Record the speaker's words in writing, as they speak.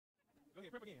Go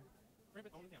ahead, prep again. Prep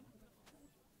it on the camera.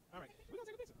 All right, we're gonna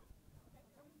take a picture.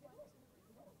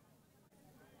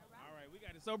 All right, we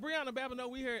got it. So Briana Babineaux,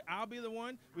 we heard "I'll Be the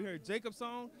One." We heard Jacob's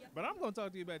song, but I'm gonna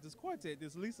talk to you about this quartet.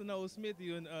 This Lisa Noel Smith,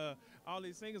 you and all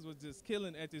these singers was just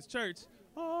killing at this church.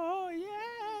 Oh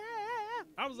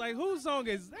yeah! I was like, whose song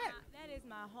is that? That is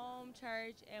my home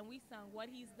church, and we sung "What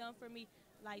He's Done for Me"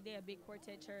 like they're a big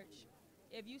quartet church.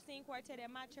 If you sing quartet at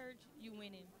my church, you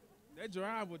winning. That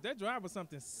drive was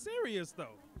something serious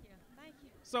though. Yeah, thank you.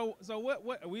 So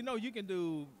what we know you can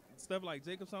do stuff like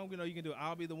Jacob's song. We know you can do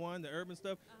 "I'll Be the One," the urban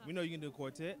stuff. We know you can do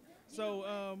quartet. So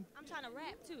I'm trying to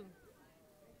rap too.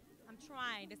 I'm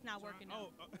trying. It's not working. oh,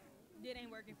 It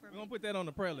ain't working for we're me. gonna put that on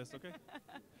the prayer list, okay?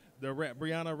 The rap,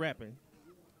 Briana rapping.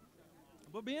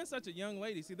 But being such a young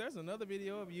lady, see, there's another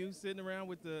video of you sitting around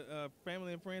with the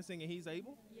family and friends singing "He's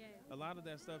Able." Yeah. A lot of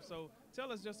that stuff. So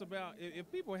tell us just about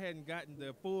if people hadn't gotten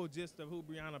the full gist of who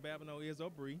Briana Babineaux is or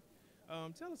Bree.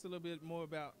 Tell us a little bit more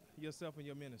about yourself and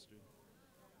your ministry.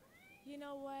 You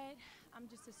know what? I'm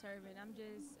just a servant. I'm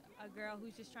just a girl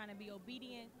who's just trying to be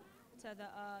obedient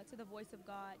to the voice of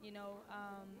God. You know,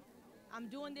 I'm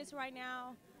doing this right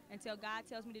now until God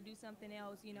tells me to do something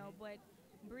else. You know, but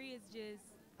Bree is just,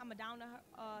 I'm a down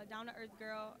to earth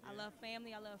girl. I love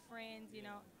family. I love friends. You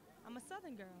know, I'm a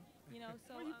Southern girl. You know,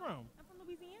 so Where you from? I'm from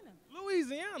Louisiana.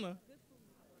 Louisiana. Good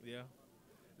food. Yeah,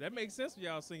 that makes sense for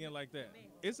y'all singing like that. Man.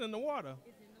 It's in the water.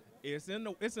 It's in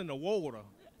the It's in the water.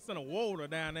 It's in the water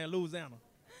down there in Louisiana.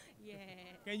 Yeah.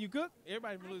 Can you cook?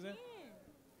 Everybody from I Louisiana. can.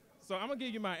 So I'm gonna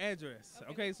give you my address.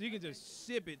 Okay. Okay, so you can just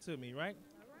ship it to me, right?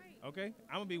 All right. Okay,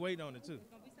 I'm gonna be waiting on it too. It's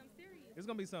gonna be something serious. It's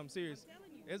gonna be something serious. I'm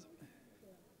telling you. It's,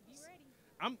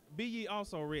 Be ready. be ye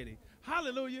also ready.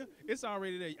 Hallelujah. It's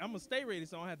already there. I'm gonna stay ready,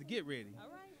 so I don't have to get ready. All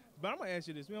right. But I'm gonna ask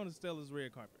you this. We're on the Stella's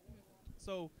red carpet.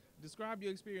 So describe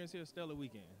your experience here at Stella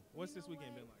Weekend. What's this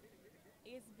weekend been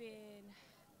like?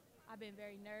 I've been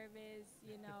very nervous,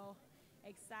 you know,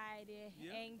 excited,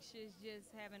 Yeah. anxious,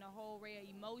 just having a whole array of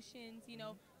emotions, you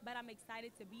know, but I'm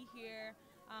excited to be here.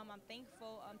 I'm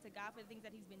thankful to God for the things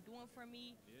that he's been doing for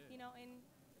me, you know, and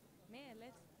man,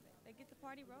 let's get the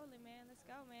party rolling, man. Let's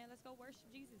go, man. Let's go worship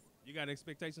Jesus. You got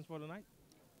expectations for tonight?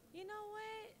 You know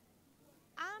what?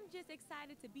 I'm just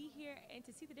excited to be here and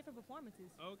to see the different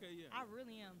performances. Okay, yeah. I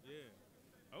really am.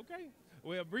 Yeah. Okay.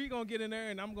 Well, Bree gonna get in there,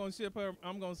 and I'm gonna slip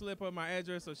her my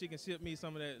address so she can ship me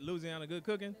some of that Louisiana good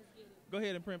cooking. Let's get it. Go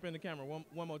ahead and print in the camera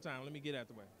one more time. Let me get out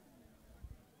the way.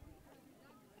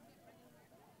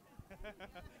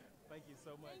 Thank you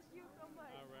so much. Thank you so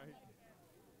much. All right.